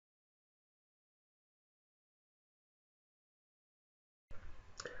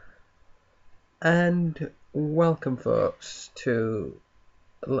And welcome folks to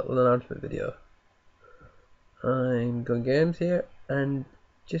a little announcement video. I'm Gun Games here and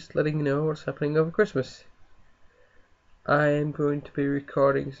just letting you know what's happening over Christmas. I am going to be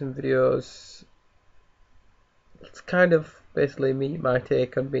recording some videos. It's kind of basically my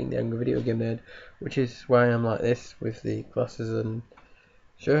take on being the younger video game nerd, which is why I'm like this with the glasses and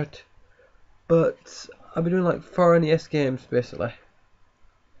shirt. But I've been doing like 4 NES games basically,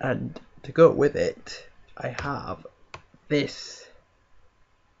 and to go with it I have this,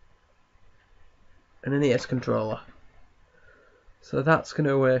 an NES controller. So that's going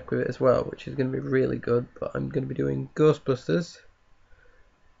to work with it as well, which is going to be really good. But I'm going to be doing Ghostbusters,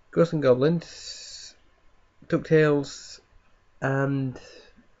 Ghosts and Goblins, DuckTales, and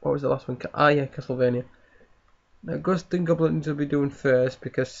what was the last one? Yeah, Castlevania. Now Ghosts and Goblins will be doing first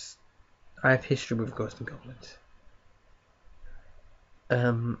because I have history with Ghosts and Goblins.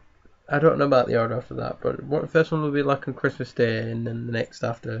 I don't know about the order after that, but the first one will be like on Christmas Day, and then the next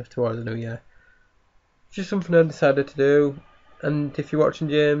after towards the New Year. It's just something I decided to do, and if you're watching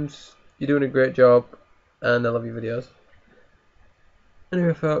James, you're doing a great job, and I love your videos.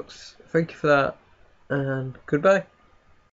 Anyway folks, thank you for that, and goodbye.